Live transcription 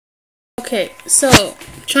Okay, so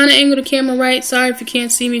trying to angle the camera right. Sorry if you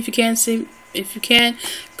can't see me. If you can,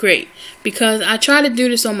 great. Because I try to do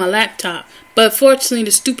this on my laptop, but fortunately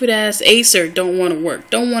the stupid ass Acer don't want to work.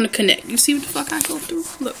 Don't want to connect. You see what the fuck I go through?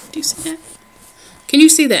 Look, do you see that? Can you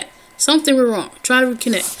see that? Something went wrong. Try to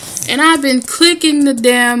reconnect. And I've been clicking the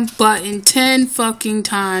damn button 10 fucking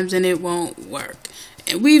times and it won't work.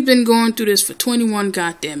 And we've been going through this for 21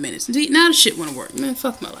 goddamn minutes. See, now the shit wanna work. Man,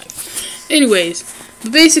 fuck my life. Anyways,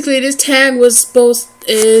 but basically this tag was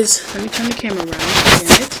let me turn the camera around.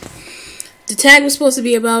 Damn it. The tag was supposed to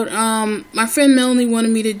be about, my friend Melanie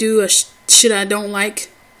wanted me to do a shit I don't like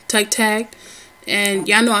type tag. And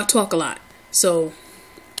y'all know I talk a lot. So,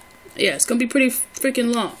 yeah, it's gonna be pretty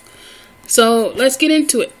freaking long. So, let's get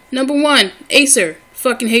into it. Number 1, Acer.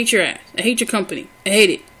 Fucking hate your ass. I hate your company. I hate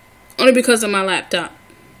it. Only because of my laptop.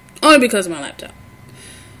 Only because of my laptop.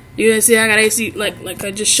 You see, I got AC, like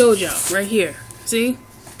I just showed y'all, right here. See?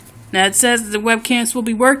 Now it says the webcams will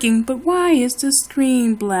be working, but why is the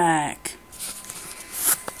screen black?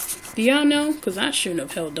 Do y'all know? Because I sure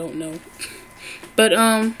enough hell don't know. But,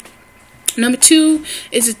 number 2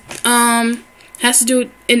 is, has to do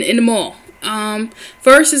with in the mall.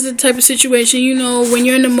 First is the type of situation, you know, when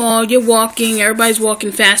you're in the mall, you're walking, everybody's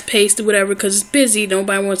walking fast paced or whatever because it's busy,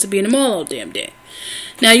 nobody wants to be in the mall all damn day.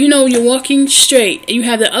 Now, you know, you're walking straight and you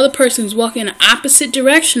have the other person who's walking in the opposite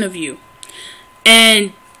direction of you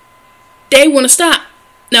and they want to stop.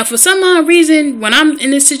 Now, for some odd reason, when I'm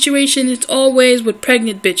in this situation, it's always with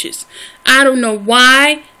pregnant bitches. I don't know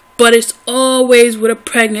why, but it's always with a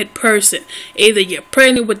pregnant person. Either you're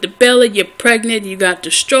pregnant with the belly, you're pregnant, you got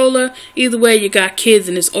the stroller. Either way, you got kids,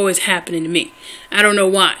 and it's always happening to me. I don't know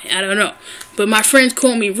why. I don't know. But my friends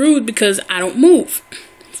call me rude because I don't move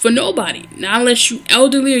for nobody. Now, unless you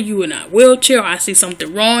elderly or you in a wheelchair or I see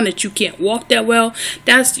something wrong that you can't walk that well,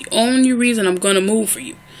 that's the only reason I'm going to move for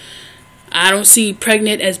you. I don't see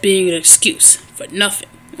pregnant as being an excuse for nothing.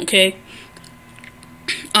 Okay?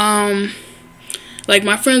 Like,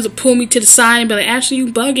 my friends will pull me to the side and be like, Ashley, you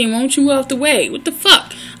bugging, won't you move out the way? What the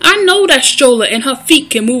fuck? I know that stroller and her feet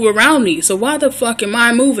can move around me, so why the fuck am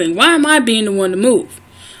I moving? Why am I being the one to move?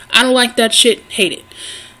 I don't like that shit, hate it.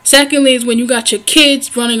 Secondly is when you got your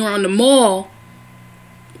kids running around the mall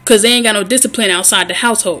because they ain't got no discipline outside the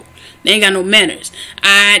household. They ain't got no manners.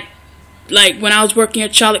 Like, when I was working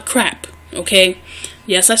at Charlotte Crap, okay?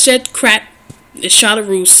 Yes, I said crap. It's Charlotte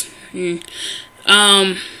Roos. And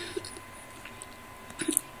I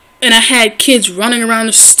had kids running around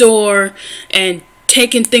the store and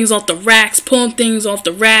taking things off the racks, pulling things off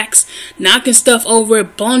the racks, knocking stuff over,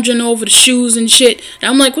 bunging over the shoes and shit. And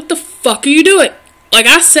I'm like, what the fuck are you doing? Like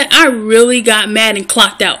I said, I really got mad and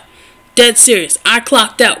clocked out. Dead serious. I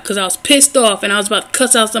clocked out because I was pissed off and I was about to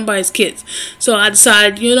cuss out somebody's kids. So I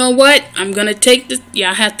decided, you know what? I'm going to take this.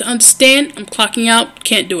 Yeah, I have to understand. I'm clocking out.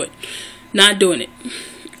 Can't do it. Not doing it.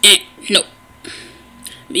 Nope.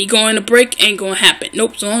 Me going to break ain't gonna happen.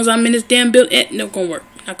 Nope. As long as I'm in this damn building, no gonna work.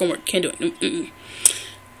 Not gonna work. Can't do it. Nope.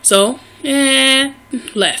 So,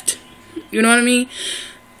 left. You know what I mean?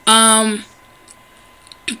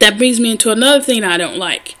 That brings me into another thing that I don't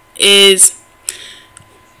like is,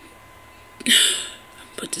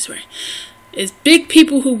 put this right, is big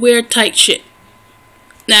people who wear tight shit.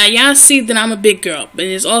 Now y'all see that I'm a big girl, but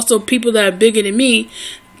there's also people that are bigger than me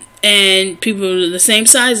and people the same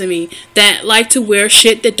size as me that like to wear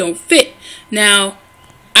shit that don't fit. Now,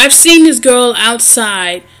 I've seen this girl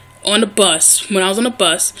outside on the bus, when I was on the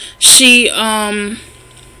bus, she had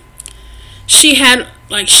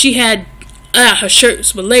her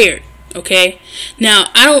shirts were layered, okay?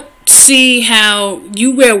 Now, I don't see how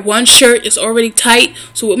you wear one shirt, it's already tight,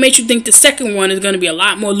 so what makes you think the second one is going to be a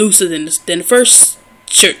lot more looser than the first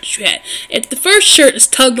shirt that you had? If the first shirt is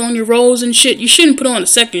tugged on your rolls and shit, you shouldn't put on a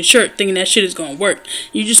second shirt thinking that shit is gonna work.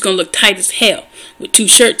 You're just gonna look tight as hell with 2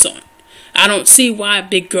 shirts on. I don't see why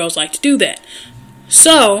big girls like to do that.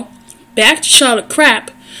 So, back to Charlotte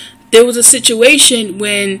Crap, there was a situation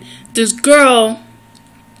when this big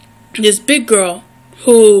girl,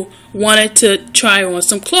 who wanted to try on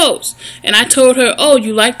some clothes. And I told her, oh,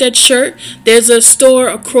 you like that shirt? There's a store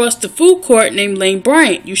across the food court named Lane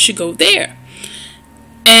Bryant. You should go there.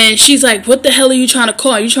 And she's like, what the hell are you trying to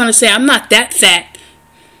call? Are you trying to say I'm not that fat?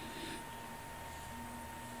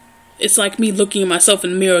 It's like me looking at myself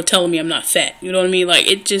in the mirror telling me I'm not fat. You know what I mean? Like,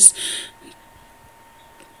 it just,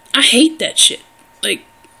 I hate that shit. Like,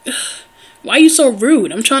 why are you so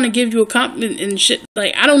rude? I'm trying to give you a compliment and shit.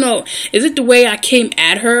 Like, I don't know. Is it the way I came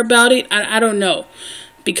at her about it? I don't know.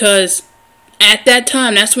 Because at that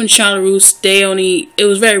time, that's when Charlotte Roos, it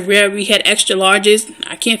was very rare we had extra larges.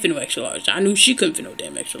 I can't fit no extra large. I knew she couldn't fit no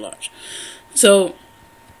damn extra large. So,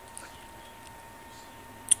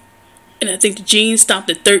 And I think the jeans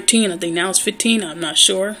stopped at 13. I think now it's 15. I'm not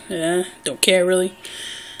sure. Yeah, don't care really.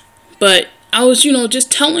 But I was,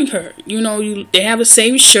 just telling her, they have the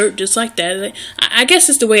same shirt just like that. I guess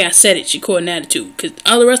it's the way I said it. She caught an attitude. Because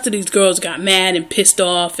all the rest of these girls got mad and pissed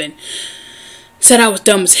off and said I was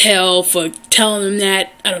dumb as hell for telling them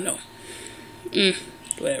that. I don't know.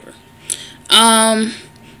 Whatever.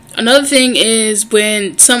 Another thing is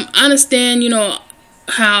when I understand,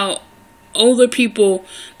 how older people,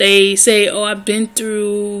 they say, oh, I've been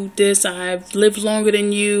through this, I've lived longer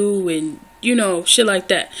than you, and, shit like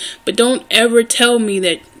that. But don't ever tell me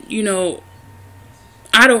that,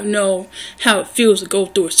 I don't know how it feels to go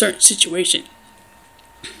through a certain situation.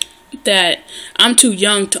 That I'm too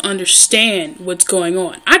young to understand what's going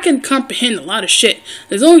on. I can comprehend a lot of shit.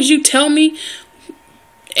 As long as you tell me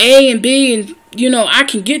A and B and, I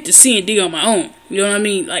can get to C and D on my own. You know what I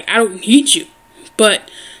mean? Like, I don't need you. But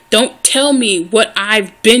don't tell me what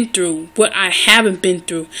I've been through, what I haven't been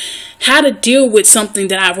through, how to deal with something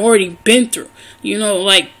that I've already been through. You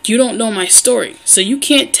don't know my story. So you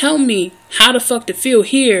can't tell me how the fuck to feel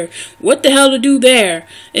here, what the hell to do there,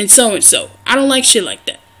 and so and so. I don't like shit like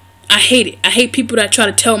that. I hate it. I hate people that try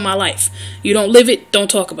to tell my life. You don't live it, don't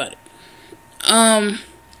talk about it.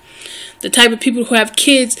 The type of people who have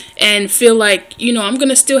kids and feel like, I'm going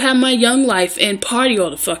to still have my young life and party all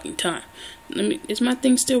the fucking time. Is my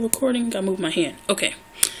thing still recording? Gotta move my hand. Okay.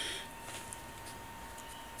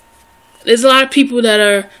 There's a lot of people that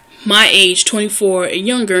are my age, 24 and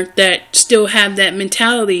younger, that still have that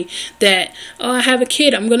mentality that, oh, I have a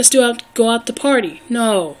kid, I'm going to still have to go out to party.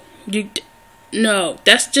 No. No,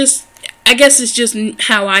 that's just, I guess it's just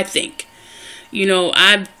how I think.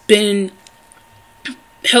 I've been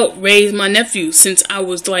helped raise my nephew since I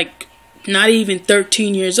was like not even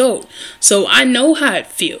 13 years old. So I know how it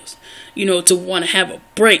feels, to want to have a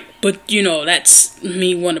break. But, that's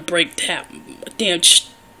me want to break to have a damn,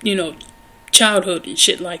 childhood and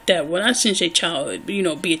shit like that. Well, I shouldn't say childhood,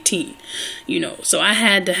 but, be a teen. So I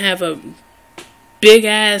had to have a big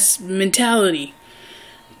ass mentality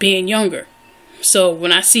being younger. So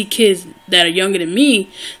when I see kids that are younger than me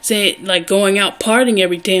saying, like, going out partying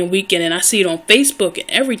every damn weekend, and I see it on Facebook and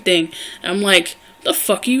everything, I'm like, the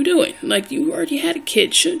fuck are you doing? Like, you already had a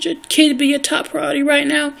kid. Shouldn't your kid be your top priority right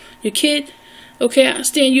now? Your kid? Okay, I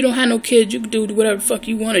understand you don't have no kids. You can do whatever the fuck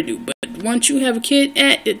you want to do. But once you have a kid,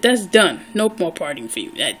 that's done. No more partying for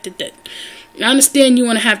you. I understand you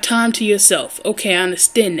want to have time to yourself. Okay, I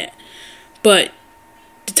understand that. But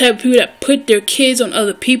the type of people that put their kids on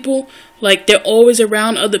other people, like they're always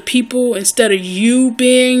around other people instead of you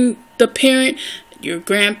being the parent, your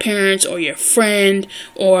grandparents or your friend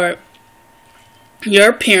or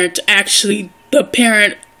your parent actually the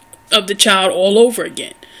parent of the child all over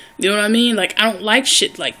again. You know what I mean? Like, I don't like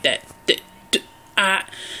shit like that.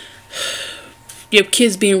 Your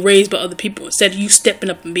kids being raised by other people instead of you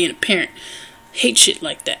stepping up and being a parent. Hate shit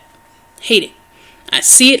like that. Hate it. I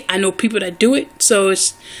see it. I know people that do it.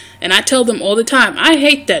 And I tell them all the time, I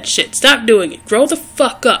hate that shit. Stop doing it. Grow the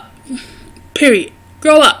fuck up. Period.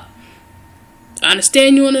 Grow up. I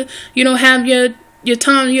understand you want to, have your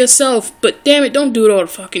time to yourself, but damn it, don't do it all the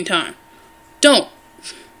fucking time. Don't.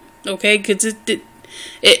 Okay? Because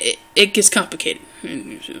it gets complicated. I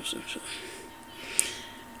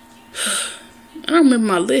don't remember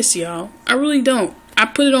my list, y'all. I really don't. I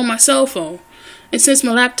put it on my cell phone. And since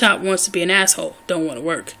my laptop wants to be an asshole, don't want to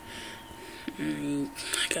work, I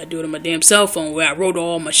gotta do it on my damn cell phone where I wrote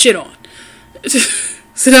all my shit on.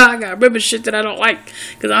 So now I gotta remember shit that I don't like.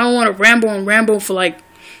 Because I don't want to ramble for like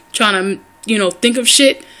trying to, think of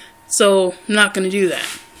shit. So I'm not gonna do that.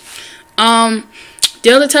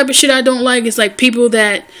 The other type of shit I don't like is like people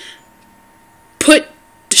that put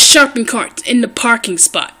the shopping carts in the parking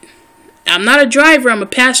spot. I'm not a driver, I'm a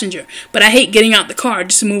passenger, but I hate getting out the car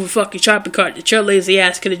just to move a fucking shopping cart that your lazy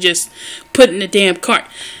ass could have just put in the damn cart.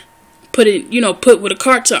 Put where the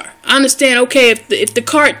carts are. I understand, okay, if the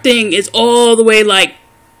cart thing is all the way like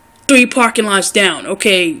 3 parking lots down,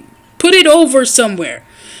 okay, put it over somewhere.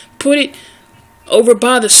 Put it over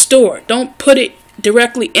by the store. Don't put it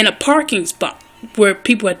directly in a parking spot where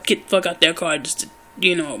people have to get the fuck out their car just to,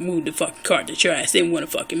 move the fucking cart that your ass didn't want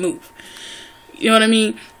to fucking move. You know what I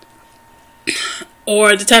mean?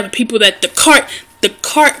 Or the type of people that the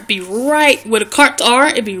cart be right where the carts are,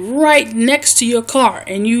 it be right next to your car,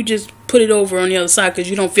 and you just put it over on the other side because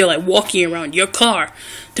you don't feel like walking around your car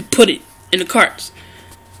to put it in the carts.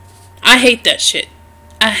 I hate that shit.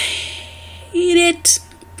 I hate it.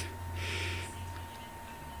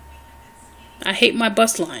 I hate my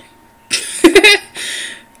bus line.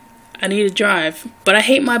 I need to drive, but I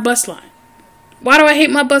hate my bus line. Why do I hate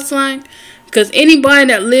my bus line? Because anybody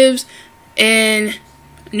that lives and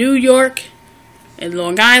New York and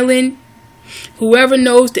Long Island, whoever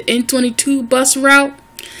knows the N22 bus route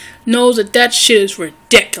knows that that shit is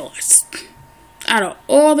ridiculous. Out of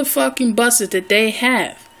all the fucking buses that they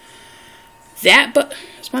have, that bus,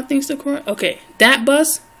 is my thing still correct? Okay, that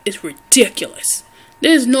bus is ridiculous.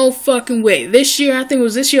 There's no fucking way. This year, I think it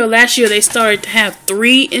was this year or last year, they started to have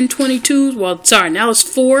 3 N22s. Well, sorry, now it's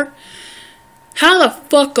 4. How the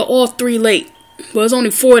fuck are all 3 late? Well, there's only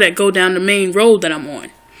 4 that go down the main road that I'm on.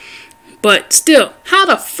 But still, how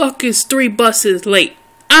the fuck is 3 buses late?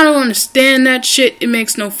 I don't understand that shit. It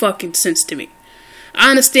makes no fucking sense to me. I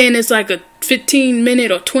understand it's like a 15-minute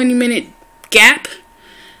or 20-minute gap.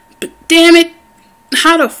 But damn it,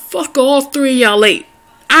 how the fuck are all 3 of y'all late?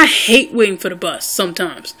 I hate waiting for the bus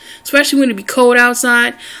sometimes. Especially when it be cold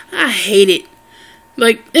outside. I hate it.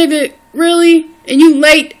 Like, nigga, really? And you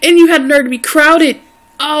late, and you had the nerve to be crowded.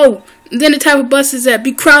 Oh, then the type of buses that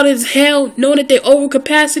be crowded as hell, knowing that they over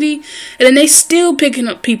capacity, and then they still picking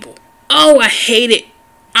up people. Oh, I hate it.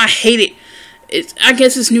 I hate it. I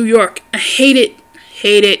guess it's New York. I hate it.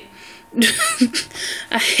 Hate it.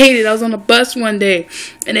 I hate it. I was on a bus one day,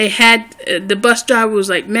 and they had, the bus driver was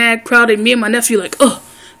like mad crowded. Me and my nephew like, ugh.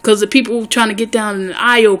 Because the people trying to get down in the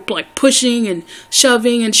aisle, like pushing and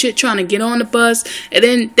shoving and shit, trying to get on the bus. And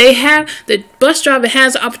then the bus driver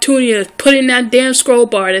has the opportunity to put in that damn scroll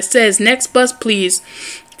bar that says, next bus please.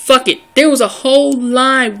 Fuck it. There was a whole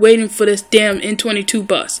line waiting for this damn N22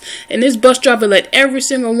 bus. And this bus driver let every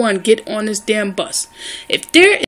single one get on this damn bus. If there